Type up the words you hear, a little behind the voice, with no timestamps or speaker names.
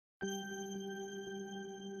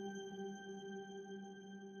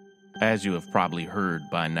As you have probably heard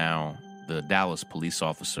by now, the Dallas police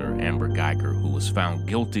officer, Amber Guyger, who was found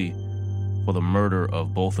guilty for the murder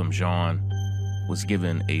of Botham Jean, was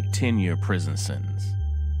given a 10-year prison sentence.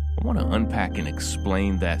 I want to unpack and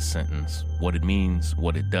explain that sentence, what it means,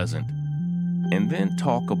 what it doesn't, and then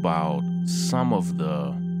talk about some of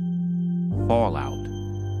the fallout,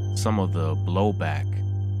 some of the blowback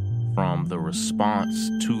from the response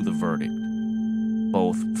to the verdict,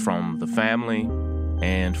 both from the family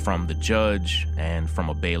and from the judge and from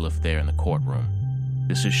a bailiff there in the courtroom.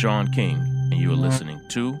 This is Sean King, and you are listening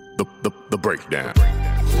to The Breakdown.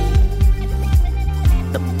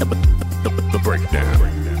 The Breakdown.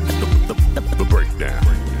 The Breakdown.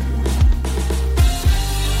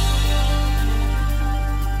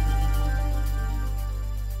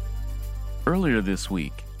 Earlier this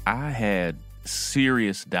week, I had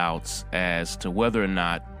serious doubts as to whether or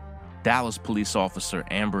not Dallas police officer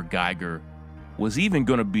Amber Guyger was even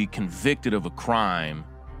going to be convicted of a crime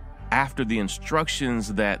after the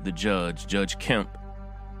instructions that the Judge Kemp,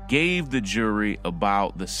 gave the jury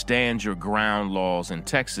about the stand your ground laws in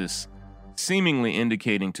Texas, seemingly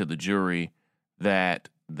indicating to the jury that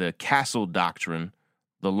the castle doctrine,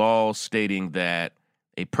 the laws stating that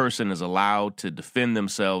a person is allowed to defend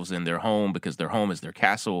themselves in their home because their home is their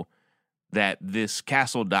castle, that this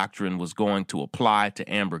castle doctrine was going to apply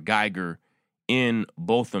to Amber Guyger in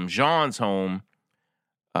Botham Jean's home.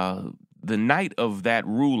 The night of that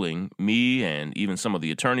ruling, me and even some of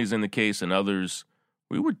the attorneys in the case and others,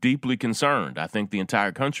 we were deeply concerned. I think the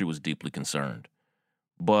entire country was deeply concerned.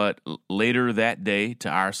 But later that day, to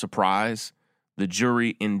our surprise, the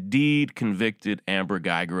jury indeed convicted Amber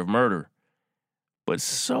Guyger of murder. But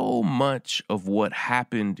so much of what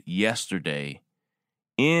happened yesterday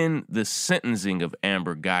in the sentencing of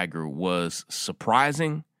Amber Guyger was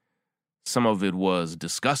surprising. Some of it was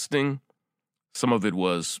disgusting. Some of it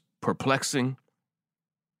was perplexing.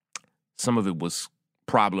 Some of it was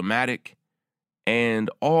problematic. And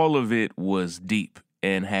all of it was deep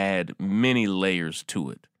and had many layers to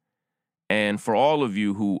it. And for all of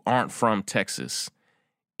you who aren't from Texas,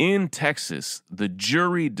 in Texas, the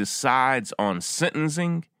jury decides on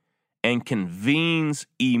sentencing and convenes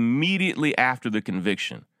immediately after the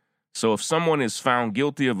conviction. So if someone is found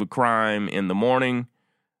guilty of a crime in the morning,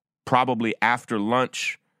 probably after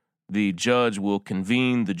lunch, the judge will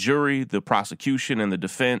convene the jury, the prosecution, and the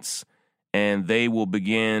defense, and they will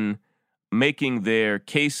begin making their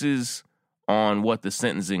cases on what the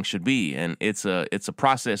sentencing should be. And it's a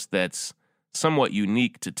process that's somewhat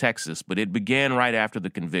unique to Texas, but it began right after the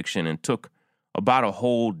conviction and took about a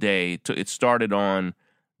whole day. It started on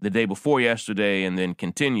the day before yesterday and then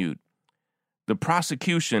continued. The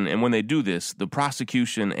prosecution, and when they do this, the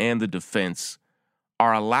prosecution and the defense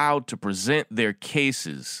are allowed to present their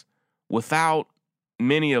cases without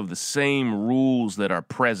many of the same rules that are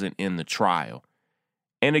present in the trial.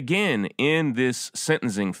 And again, in this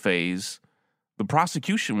sentencing phase, the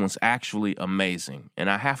prosecution was actually amazing. And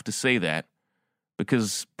I have to say that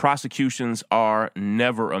because prosecutions are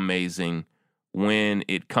never amazing when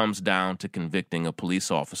it comes down to convicting a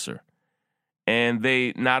police officer. And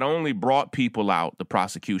they not only brought people out, the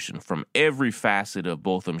prosecution, from every facet of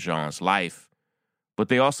Botham Jean's life, but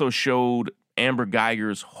they also showed Amber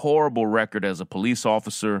Guyger's horrible record as a police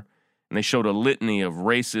officer, and they showed a litany of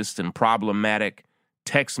racist and problematic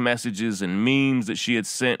text messages and memes that she had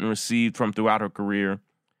sent and received from throughout her career.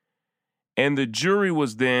 And the jury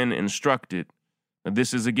was then instructed, and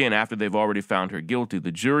this is again after they've already found her guilty,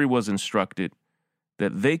 the jury was instructed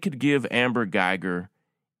that they could give Amber Guyger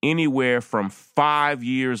anywhere from 5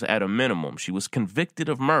 years at a minimum. She was convicted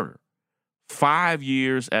of murder. 5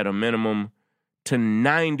 years at a minimum to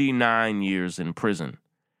 99 years in prison.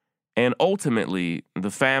 And ultimately, the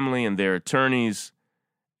family and their attorneys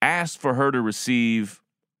asked for her to receive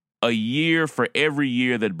a year for every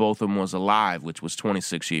year that Botham was alive, which was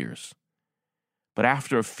 26 years. But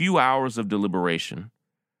after a few hours of deliberation,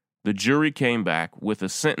 the jury came back with a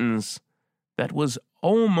sentence that was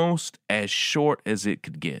almost as short as it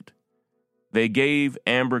could get. They gave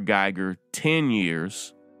Amber Guyger 10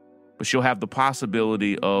 years, but she'll have the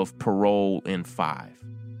possibility of parole in 5.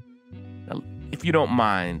 Now, if you don't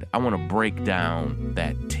mind, I want to break down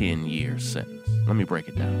that 10-year sentence. Let me break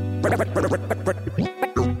it down.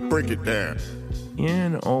 Break it down.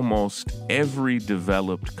 In almost every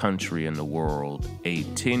developed country in the world, a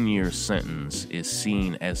 10-year sentence is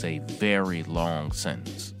seen as a very long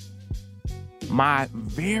sentence. My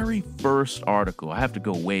very first article, I have to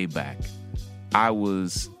go way back, I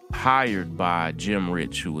was hired by Jim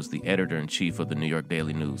Rich, who was the editor-in-chief of the New York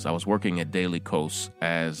Daily News. I was working at Daily Kos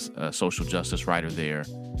as a social justice writer there.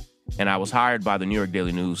 And I was hired by the New York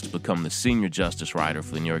Daily News to become the senior justice writer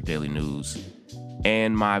for the New York Daily News.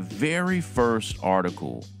 And my very first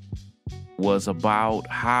article was about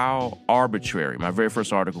how arbitrary, my very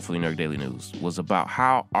first article for the New York Daily News was about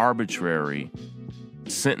how arbitrary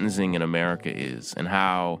sentencing in America is, and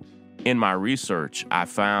how in my research I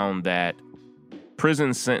found that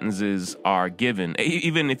prison sentences are given,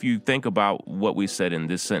 even if you think about what we said in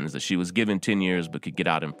this sentence, that she was given 10 years but could get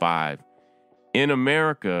out in 5. In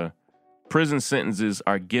America, prison sentences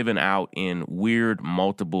are given out in weird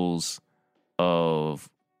multiples of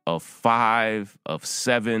 5, of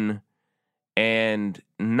 7, and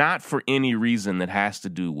not for any reason that has to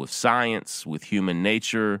do with science, with human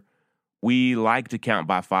nature. We like to count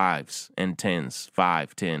by 5s and 10s,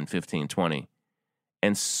 5, 10, 15, 20.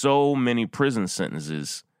 And so many prison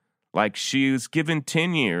sentences, like she was given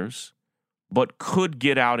 10 years, but could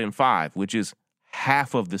get out in 5, which is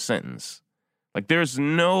half of the sentence. Like there's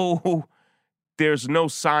no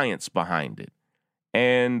science behind it.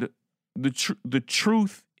 And the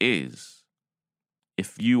truth is,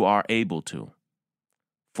 if you are able to,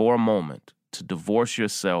 for a moment, to divorce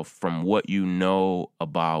yourself from what you know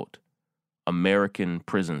about American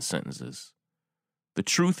prison sentences, the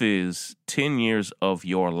truth is 10 years of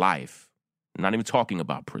your life, not even talking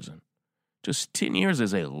about prison, just 10 years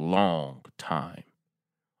is a long time.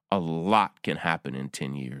 A lot can happen in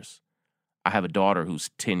 10 years. I have a daughter who's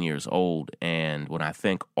 10 years old, and when I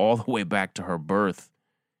think all the way back to her birth,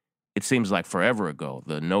 it seems like forever ago.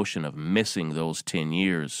 The notion of missing those 10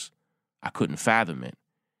 years, I couldn't fathom it.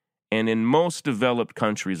 And in most developed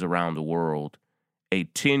countries around the world, a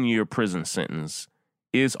 10-year prison sentence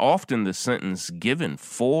is often the sentence given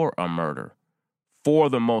for a murder, for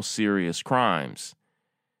the most serious crimes.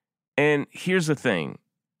 And here's the thing.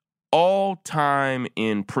 All time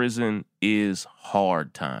in prison is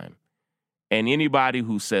hard time. And anybody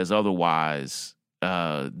who says otherwise,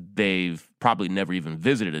 they've probably never even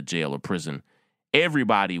visited a jail or prison.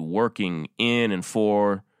 Everybody working in and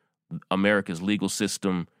for America's legal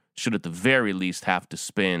system should at the very least have to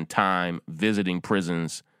spend time visiting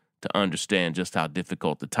prisons to understand just how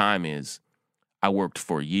difficult the time is. I worked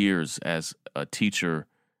for years as a teacher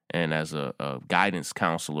and as a guidance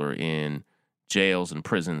counselor in jails and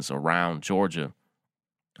prisons around Georgia.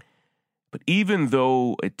 But even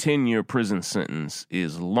though a 10-year prison sentence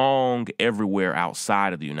is long everywhere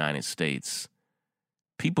outside of the United States,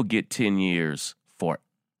 people get 10 years for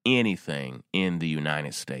anything in the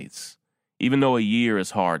United States. Even though a year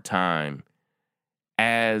is hard time,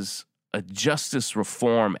 as a justice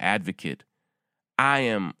reform advocate, I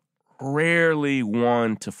am rarely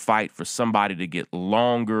one to fight for somebody to get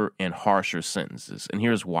longer and harsher sentences. And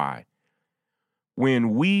here's why.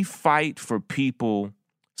 When we fight for people,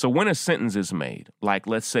 so when a sentence is made, like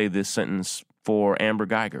let's say this sentence for Amber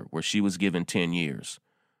Guyger, where she was given 10 years,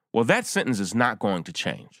 well, that sentence is not going to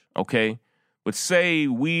change, okay? But say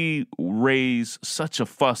we raise such a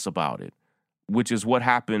fuss about it, which is what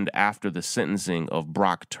happened after the sentencing of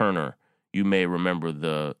Brock Turner. You may remember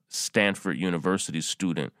the Stanford University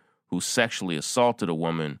student who sexually assaulted a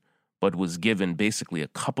woman, but was given basically a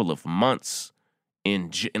couple of months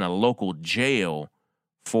in a local jail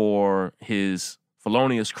for his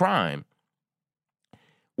felonious crime.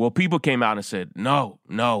 Well, people came out and said, no,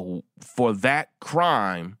 for that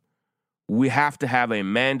crime, we have to have a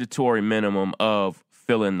mandatory minimum of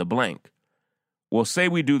fill in the blank. Well, say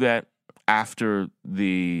we do that after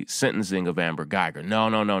the sentencing of Amber Guyger.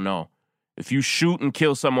 No. If you shoot and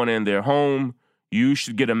kill someone in their home, you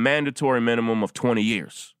should get a mandatory minimum of 20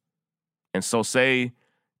 years. And so say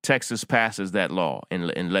Texas passes that law,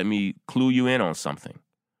 and let me clue you in on something.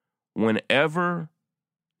 Whenever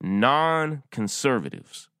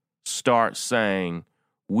non-conservatives start saying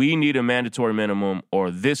we need a mandatory minimum or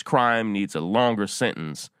this crime needs a longer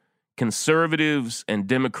sentence, conservatives and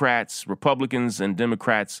Democrats, Republicans and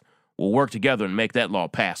Democrats will work together and make that law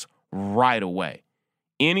pass right away.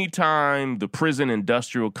 Anytime the prison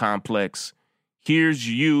industrial complex hears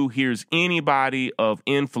anybody of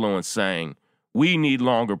influence saying we need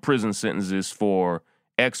longer prison sentences for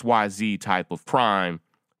XYZ type of crime,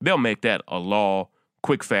 they'll make that a law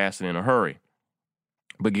quick, fast, and in a hurry.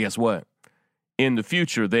 But guess what? In the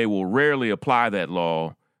future, they will rarely apply that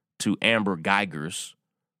law to Amber Guygers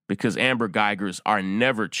because Amber Guygers are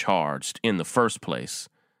never charged in the first place.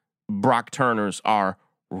 Brock Turners are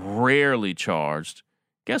rarely charged.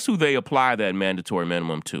 Guess who they apply that mandatory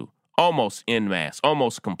minimum to? Almost en masse,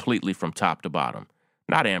 almost completely from top to bottom.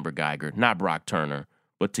 Not Amber Guyger, not Brock Turner,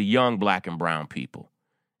 but to young black and brown people.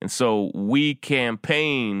 And so we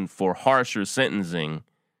campaign for harsher sentencing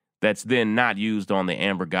that's then not used on the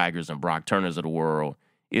Amber Guygers and Brock Turners of the world.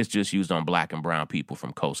 It's just used on black and brown people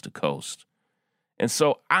from coast to coast. And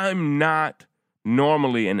so I'm not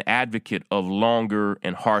normally an advocate of longer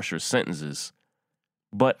and harsher sentences,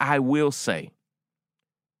 but I will say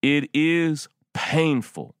it is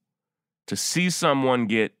painful to see someone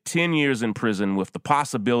get 10 years in prison with the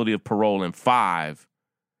possibility of parole in 5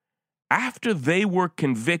 after they were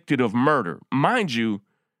convicted of murder. Mind you,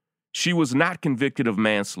 she was not convicted of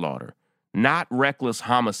manslaughter, not reckless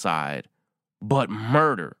homicide, but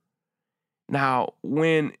murder. Now,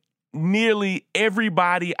 when nearly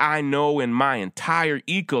everybody I know in my entire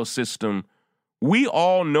ecosystem, we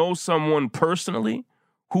all know someone personally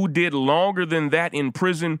who did longer than that in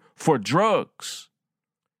prison for drugs.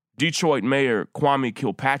 Detroit Mayor Kwame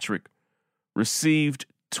Kilpatrick received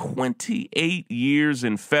 28 years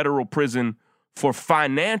in federal prison for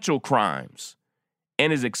financial crimes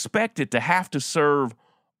and is expected to have to serve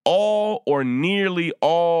all or nearly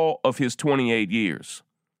all of his 28 years.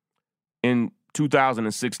 In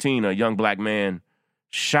 2016, a young black man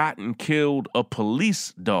shot and killed a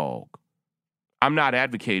police dog. I'm not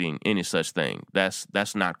advocating any such thing.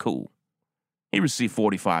 That's not cool. He received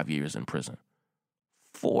 45 years in prison.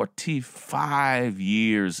 45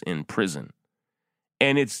 years in prison.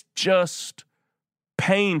 And it's just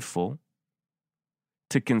painful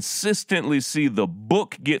to consistently see the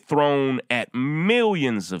book get thrown at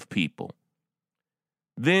millions of people.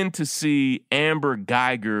 Then to see Amber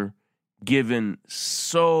Guyger given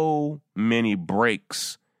so many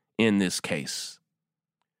breaks in this case.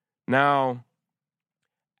 Now,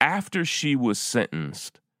 after she was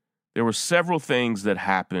sentenced, there were several things that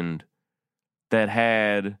happened that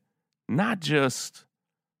had not just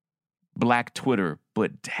Black Twitter,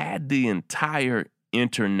 but had the entire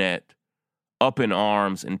internet up in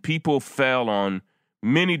arms, and people fell on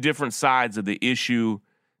many different sides of the issue,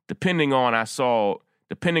 depending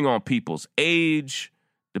on people's age,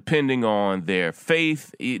 depending on their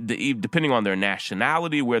faith, depending on their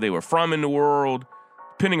nationality, where they were from in the world,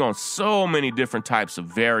 depending on so many different types of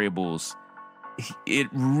variables. It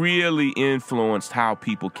really influenced how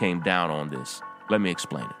people came down on this. Let me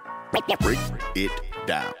explain it. Break it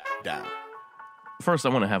down. First, I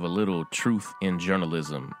want to have a little truth in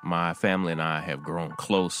journalism. My family and I have grown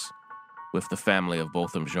close with the family of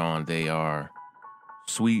Botham Jean. They are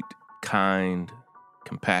sweet, kind,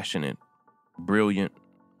 compassionate, brilliant,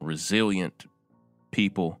 resilient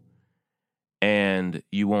people. And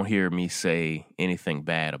you won't hear me say anything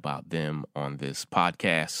bad about them on this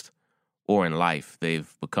podcast or in life.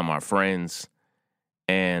 They've become our friends.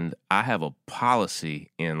 And I have a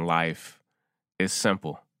policy in life. It's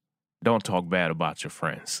simple. Don't talk bad about your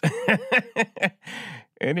friends.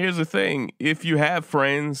 And here's the thing. If you have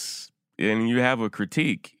friends and you have a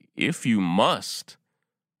critique, if you must,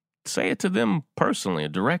 say it to them personally or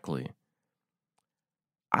directly.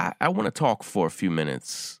 I want to talk for a few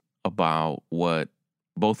minutes about what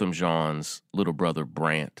Botham Jean's little brother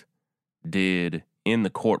Brant did in the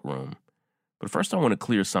courtroom. But first, I want to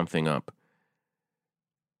clear something up.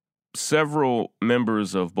 Several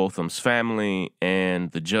members of Botham's family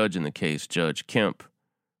and the judge in the case, Judge Kemp,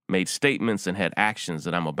 made statements and had actions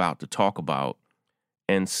that I'm about to talk about.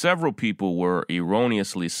 And several people were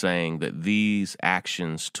erroneously saying that these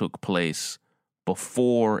actions took place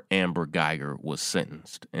before Amber Guyger was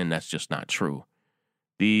sentenced. And that's just not true.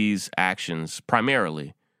 These actions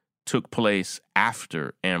primarily took place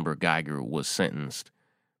after Amber Guyger was sentenced,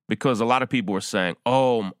 because a lot of people were saying,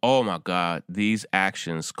 oh my God, these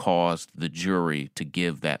actions caused the jury to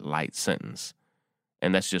give that light sentence.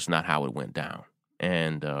 And that's just not how it went down.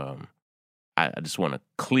 And I just want to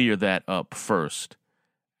clear that up first.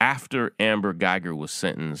 After Amber Guyger was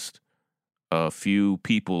sentenced, a few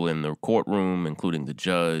people in the courtroom, including the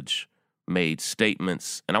judge, made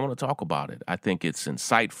statements, and I want to talk about it. I think it's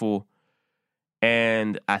insightful,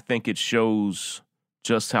 and I think it shows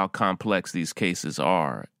just how complex these cases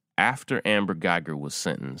are. After Amber Guyger was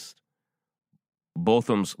sentenced,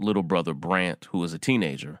 Botham's little brother Brant, who was a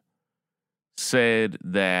teenager, said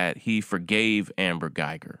that he forgave Amber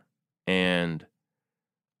Guyger. And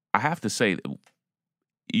I have to say,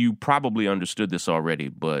 you probably understood this already,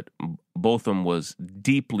 but Botham was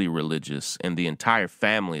deeply religious, and the entire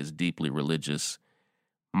family is deeply religious.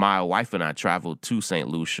 My wife and I traveled to St.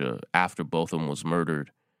 Lucia after Botham was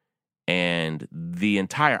murdered, and the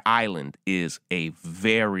entire island is it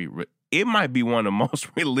might be one of the most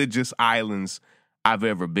religious islands I've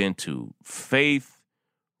ever been to. Faith,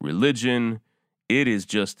 religion, it is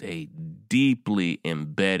just a deeply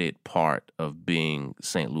embedded part of being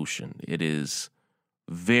St. Lucian. It is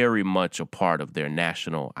very much a part of their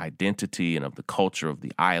national identity and of the culture of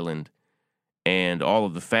the island, and all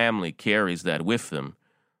of the family carries that with them.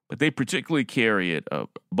 But they particularly carry it.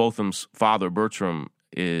 Botham's father, Bertram,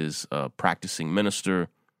 is a practicing minister.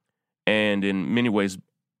 And in many ways,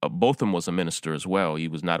 Botham was a minister as well. He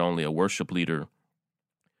was not only a worship leader,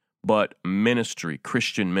 but ministry,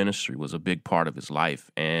 Christian ministry, was a big part of his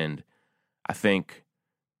life. And I think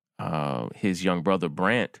his young brother,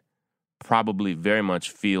 Brant, probably very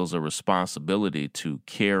much feels a responsibility to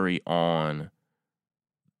carry on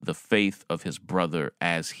the faith of his brother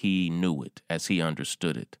as he knew it, as he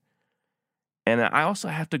understood it. And I also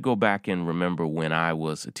have to go back and remember when I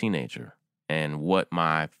was a teenager and what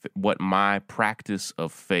my practice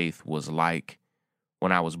of faith was like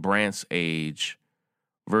when I was Brant's age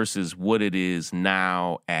versus what it is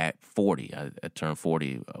now at 40. I turned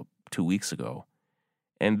 40 2 weeks ago.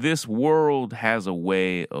 And this world has a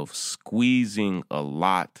way of squeezing a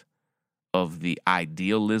lot of the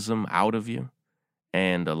idealism out of you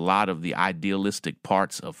and a lot of the idealistic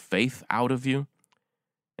parts of faith out of you.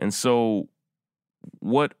 And so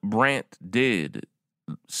what Brant did,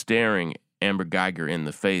 staring Amber Guyger in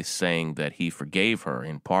the face, saying that he forgave her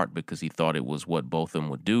in part because he thought it was what Botham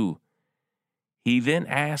would do, he then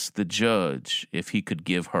asked the judge if he could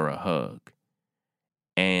give her a hug.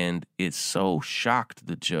 And it so shocked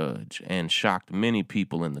the judge and shocked many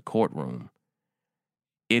people in the courtroom.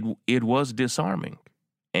 It was disarming.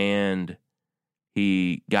 And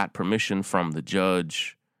he got permission from the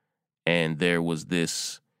judge, and there was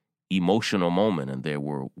this emotional moment, and there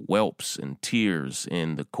were whelps and tears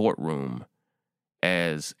in the courtroom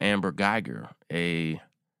as Amber Guyger,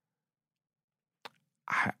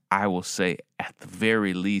 I will say at the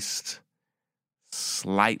very least,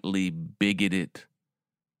 slightly bigoted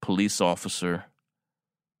police officer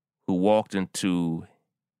who walked into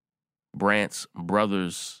Brant's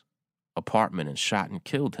brother's apartment and shot and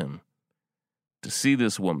killed him, to see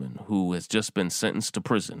this woman who has just been sentenced to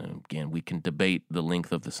prison, and again, we can debate the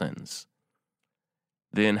length of the sentence,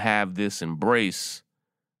 then have this embrace,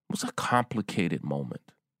 was a complicated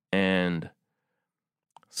moment. And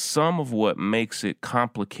some of what makes it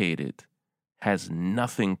complicated has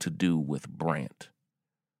nothing to do with Brant.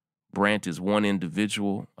 Brant is one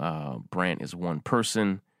individual. Brant is one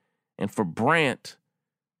person. And for Brant,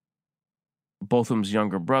 Botham's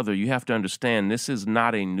younger brother, you have to understand this is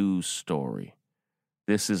not a news story.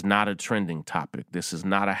 This is not a trending topic. This is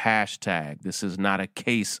not a hashtag. This is not a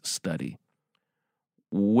case study.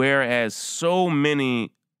 Whereas so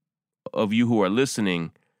many of you who are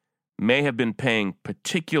listening may have been paying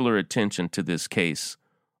particular attention to this case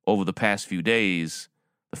over the past few days,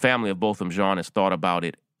 the family of Botham Jean has thought about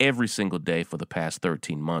it every single day for the past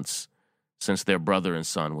 13 months since their brother and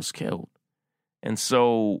son was killed. And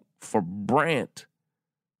so for Brant,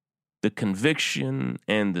 the conviction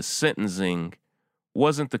and the sentencing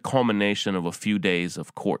wasn't the culmination of a few days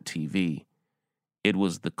of court TV. It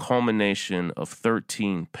was the culmination of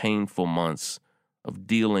 13 painful months of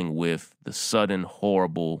dealing with the sudden,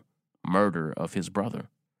 horrible murder of his brother.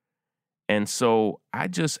 And so I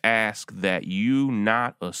just ask that you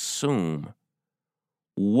not assume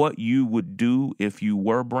what you would do if you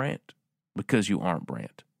were Brant, because you aren't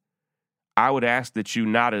Brant. I would ask that you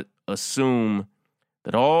not assume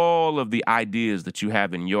that all of the ideas that you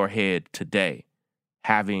have in your head today,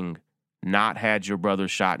 having not had your brother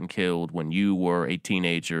shot and killed when you were a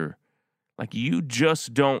teenager, like you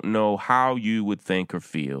just don't know how you would think or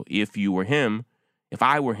feel if you were him, if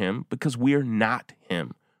I were him, because we're not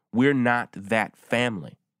him. We're not that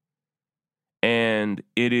family. And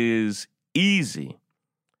it is easy.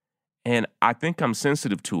 And I think I'm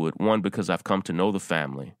sensitive to it, one, because I've come to know the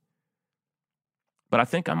family. But I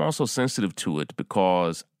think I'm also sensitive to it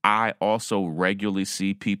because I also regularly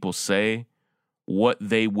see people say what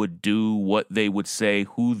they would do, what they would say,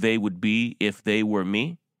 who they would be if they were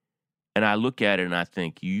me. And I look at it and I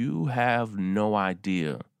think, you have no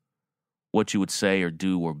idea what you would say or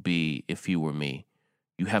do or be if you were me.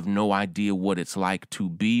 You have no idea what it's like to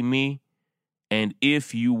be me. And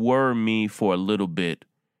if you were me for a little bit,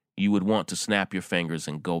 you would want to snap your fingers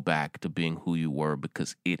and go back to being who you were,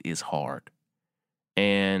 because it is hard.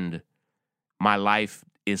 And my life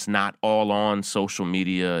is not all on social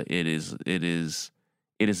media. It is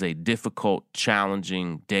a difficult,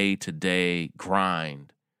 challenging day-to-day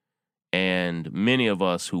grind. And many of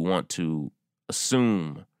us who want to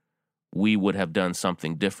assume we would have done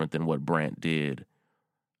something different than what Brant did,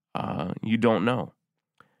 you don't know.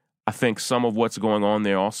 I think some of what's going on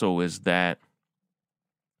there also is that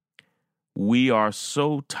we are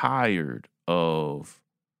so tired of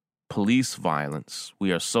police violence.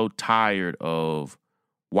 We are so tired of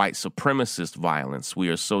white supremacist violence. We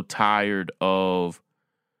are so tired of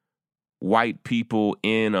white people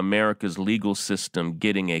in America's legal system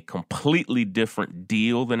getting a completely different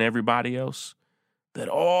deal than everybody else, that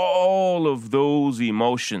all of those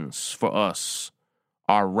emotions for us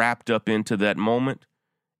are wrapped up into that moment.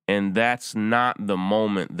 And that's not the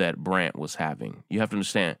moment that Brant was having. You have to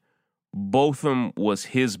understand, Botham was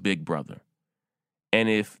his big brother. And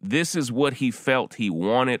if this is what he felt he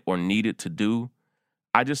wanted or needed to do,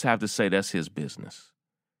 I just have to say that's his business.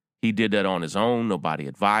 He did that on his own. Nobody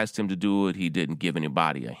advised him to do it. He didn't give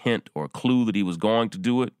anybody a hint or a clue that he was going to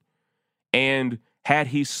do it. And had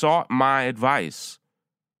he sought my advice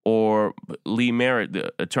or Lee Merritt,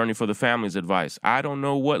 the attorney for the family's advice, I don't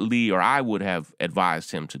know what Lee or I would have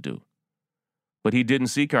advised him to do. But he didn't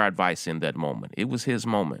seek our advice in that moment. It was his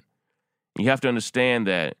moment. You have to understand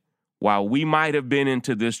that while we might have been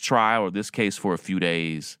into this trial or this case for a few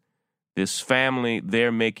days, this family,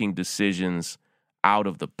 they're making decisions out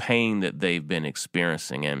of the pain that they've been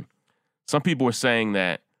experiencing. And some people are saying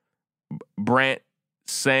that Brant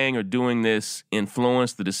saying or doing this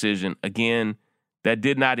influenced the decision. Again, that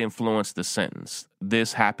did not influence the sentence.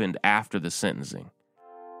 This happened after the sentencing.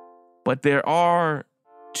 But there are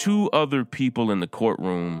two other people in the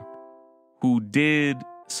courtroom who did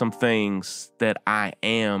some things that I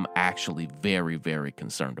am actually very, very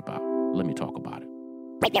concerned about. Let me talk about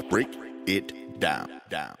it. Break it down.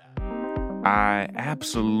 I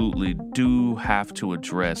absolutely do have to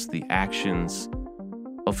address the actions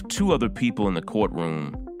of two other people in the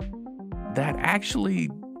courtroom that actually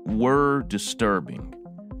were disturbing.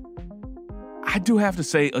 I do have to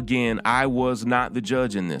say, again, I was not the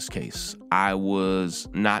judge in this case. I was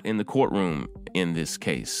not in the courtroom in this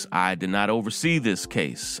case. I did not oversee this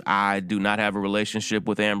case. I do not have a relationship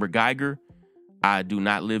with Amber Guyger. I do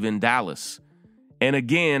not live in Dallas. And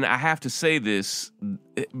again, I have to say this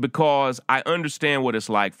because I understand what it's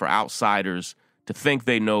like for outsiders to think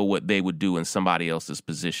they know what they would do in somebody else's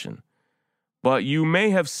position. But you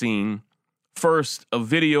may have seen first a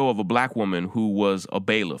video of a black woman who was a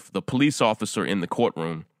bailiff, the police officer in the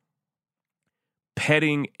courtroom,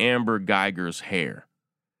 petting Amber Guyger's hair.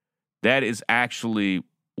 That is actually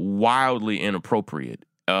wildly inappropriate.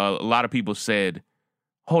 A lot of people said,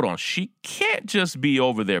 hold on, she can't just be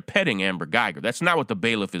over there petting Amber Guyger. That's not what the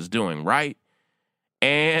bailiff is doing, right?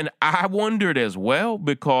 And I wondered as well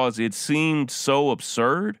because it seemed so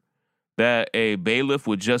absurd that a bailiff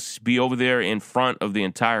would just be over there in front of the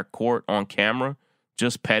entire court on camera,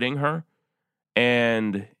 just petting her.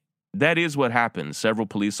 And that is what happened. Several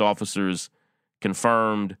police officers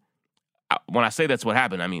confirmed. When I say that's what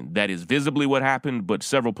happened, I mean that is visibly what happened, but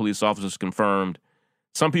several police officers confirmed.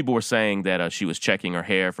 Some people were saying that she was checking her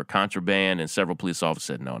hair for contraband, and several police officers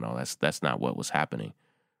said, no, that's not what was happening.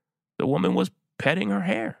 The woman was petting her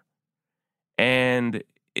hair. And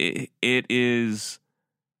it is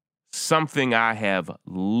something I have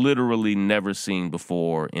literally never seen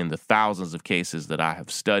before in the thousands of cases that I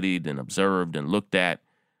have studied and observed and looked at.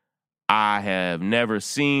 I have never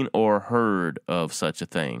seen or heard of such a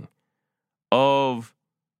thing, of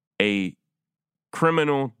a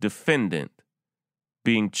criminal defendant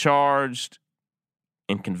being charged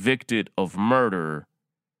and convicted of murder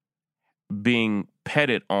being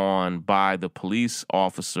petted on by the police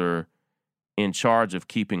officer in charge of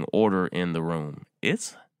keeping order in the room.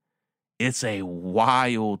 It's a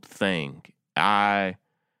wild thing. I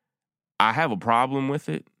have a problem with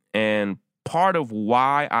it, and part of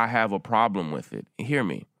why I have a problem with it, hear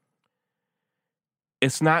me,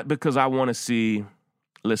 it's not because I want to see,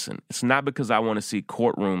 it's not because I want to see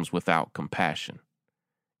courtrooms without compassion.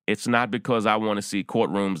 It's not because I want to see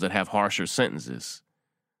courtrooms that have harsher sentences.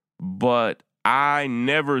 But I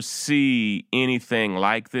never see anything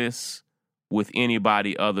like this with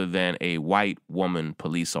anybody other than a white woman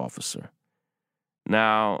police officer.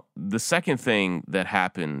 Now, the second thing that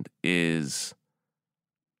happened is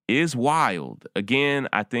wild. Again,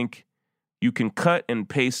 I think you can cut and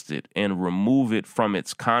paste it and remove it from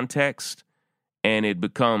its context, and it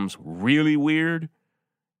becomes really weird.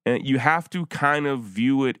 And you have to kind of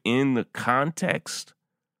view it in the context,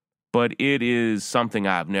 but it is something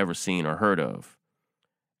I've never seen or heard of.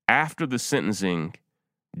 After the sentencing,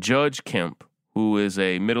 Judge Kemp, who is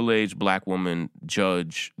a middle-aged black woman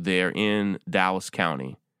judge there in Dallas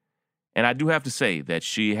County, and I do have to say that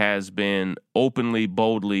she has been openly,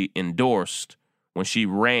 boldly endorsed when she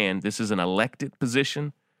ran. This is an elected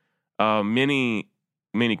position. Many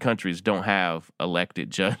countries don't have elected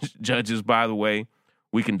judges, by the way.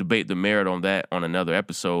 We can debate the merit on that on another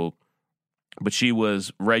episode. But she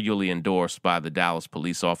was regularly endorsed by the Dallas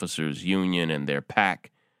Police Officers Union and their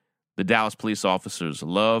PAC. The Dallas police officers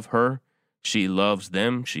love her. She loves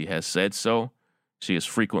them. She has said so. She has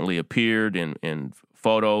frequently appeared in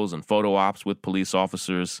photos and photo ops with police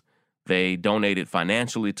officers. They donated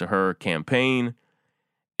financially to her campaign.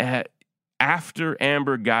 After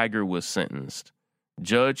Amber Guyger was sentenced,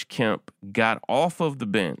 Judge Kemp got off of the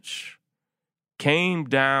bench, came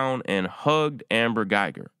down and hugged Amber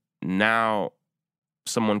Guyger, now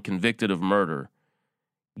someone convicted of murder,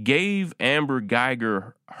 gave Amber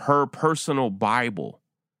Guyger her personal Bible,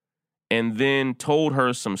 and then told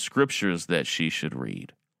her some scriptures that she should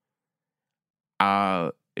read.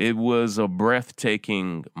 It was a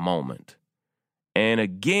breathtaking moment. And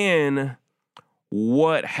again,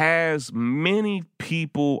 what has many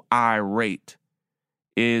people irate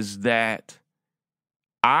is that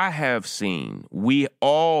we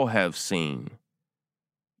all have seen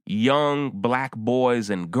young black boys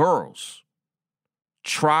and girls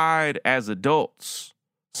tried as adults,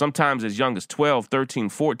 sometimes as young as 12, 13,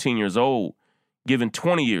 14 years old, given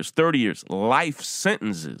 20 years, 30 years, life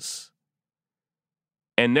sentences,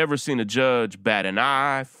 and never seen a judge bat an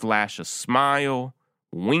eye, flash a smile,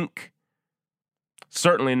 wink,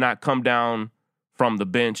 certainly not come down from the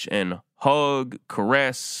bench and hug,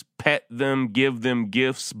 caress, pet them, give them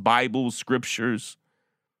gifts, Bibles, scriptures.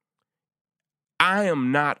 I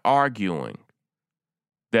am not arguing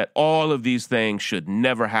that all of these things should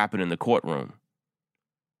never happen in the courtroom.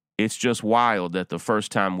 It's just wild that the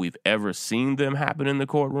first time we've ever seen them happen in the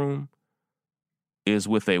courtroom is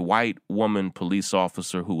with a white woman police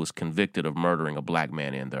officer who was convicted of murdering a black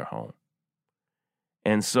man in their home.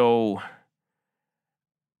 And so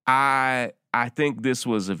I think this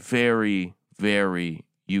was a very, very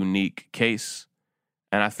unique case.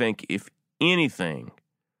 And I think, if anything,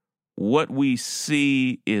 what we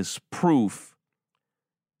see is proof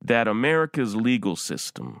that America's legal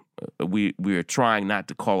system, we are trying not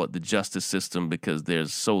to call it the justice system because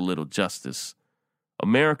there's so little justice.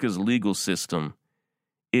 America's legal system,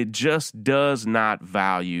 it just does not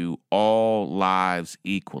value all lives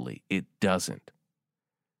equally. It doesn't.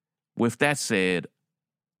 With that said,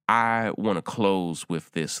 I want to close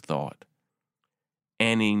with this thought.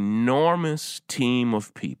 An enormous team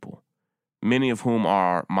of people, many of whom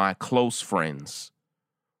are my close friends,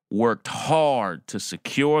 worked hard to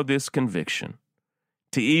secure this conviction.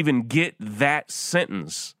 To even get that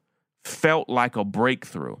sentence felt like a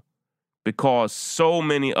breakthrough because so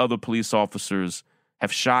many other police officers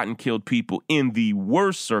have shot and killed people in the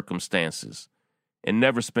worst circumstances and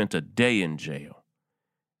never spent a day in jail.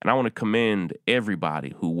 And I want to commend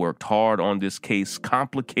everybody who worked hard on this case,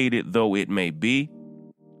 complicated though it may be.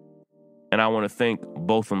 And I want to thank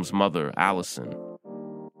Botham's mother, Allison,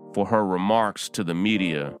 for her remarks to the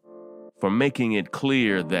media, for making it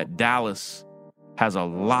clear that Dallas has a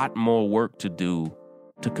lot more work to do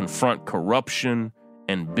to confront corruption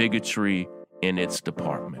and bigotry in its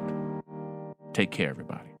department. Take care,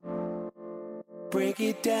 everybody. Break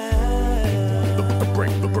it down. The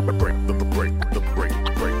break.